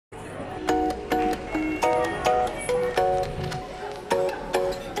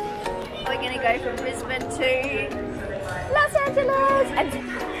going to Los Angeles. And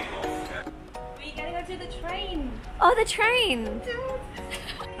we're gonna go to the train. Oh, the train.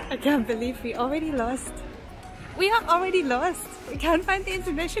 I can't believe we already lost. We are already lost. We can't find the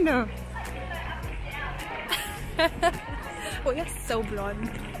international. We are so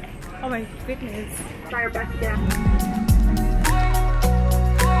blonde. Oh my goodness. Fire back down.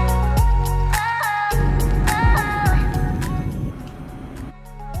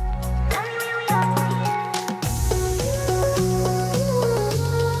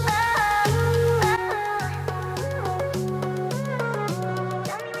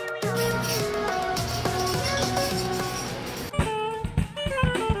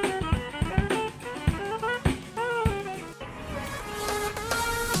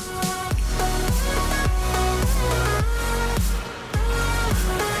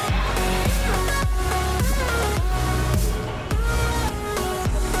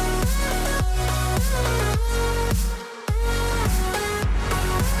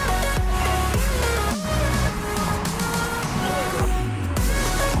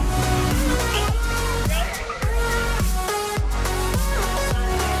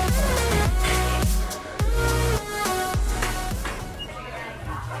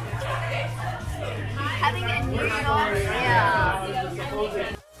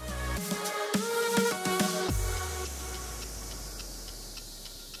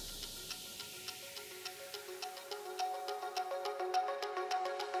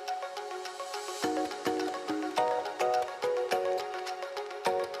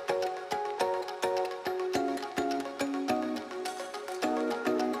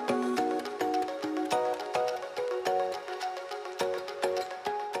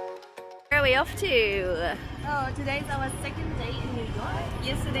 Where are we off to? Oh, today's our second day in New York.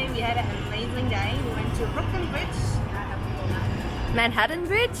 Yesterday we had an amazing day. We went to Brooklyn Bridge. Manhattan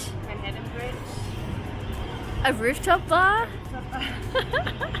Bridge? Manhattan Bridge. A rooftop bar?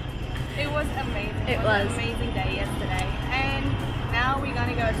 It was amazing. It was an amazing day yesterday. And now we're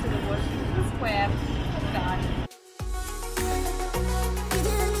gonna go to the Washington Square Garden.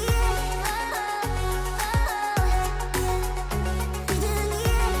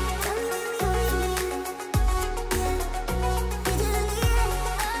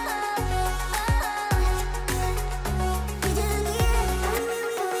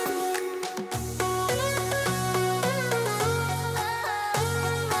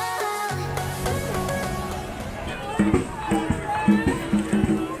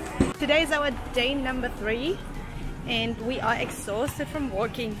 Today is our day number 3 and we are exhausted from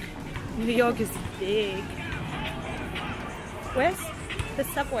walking. New York is big. Where's the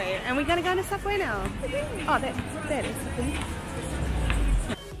subway? And we're gonna go on the subway now. Oh, that is something.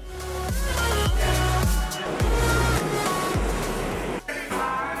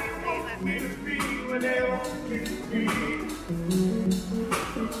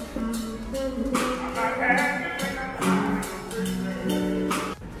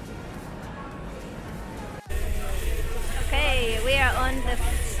 On the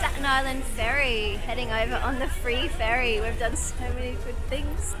Staten Island ferry, heading over on the free ferry. We've done so many good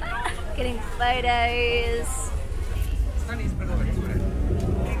things. Getting photos.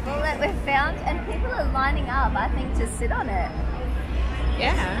 All that we've found, and people are lining up, I think, to sit on it.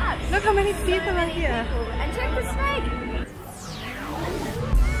 Yeah. Look how many people are here. And check the snake.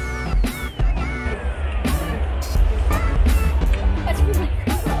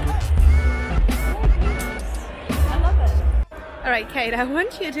 Alright, Kate, I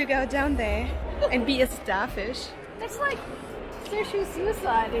want you to go down there and be a starfish. That's like social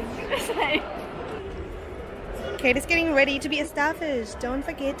suicide in USA. Kate is getting ready to be a starfish. Don't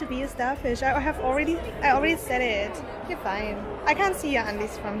forget to be a starfish. I already said it. You're fine. I can't see your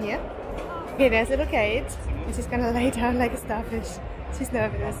undies from here. Okay, there's little Kate. And she's gonna lay down like a starfish. She's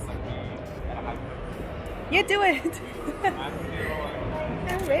nervous. Yeah, do it.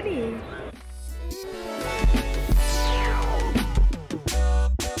 I'm ready.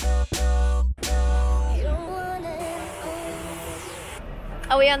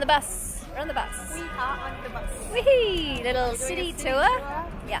 Are we on the bus? We're on the bus. We are on the bus. Whee! Little city tour.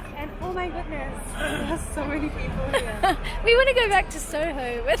 Yeah. And oh my goodness, there's so many people here. We want to go back to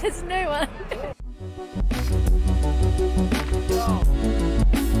Soho where there's no one.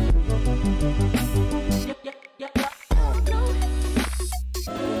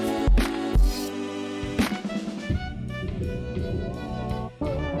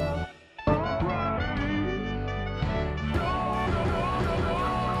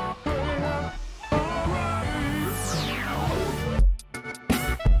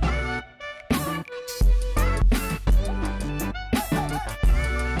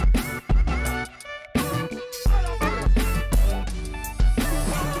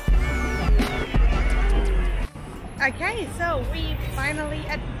 finally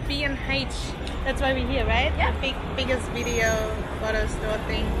at B&H. That's why we're here, right? Yeah. The biggest video photo store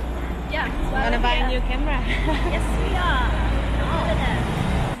thing. Yeah. Wanna buy a new camera? Yes, we are. Oh.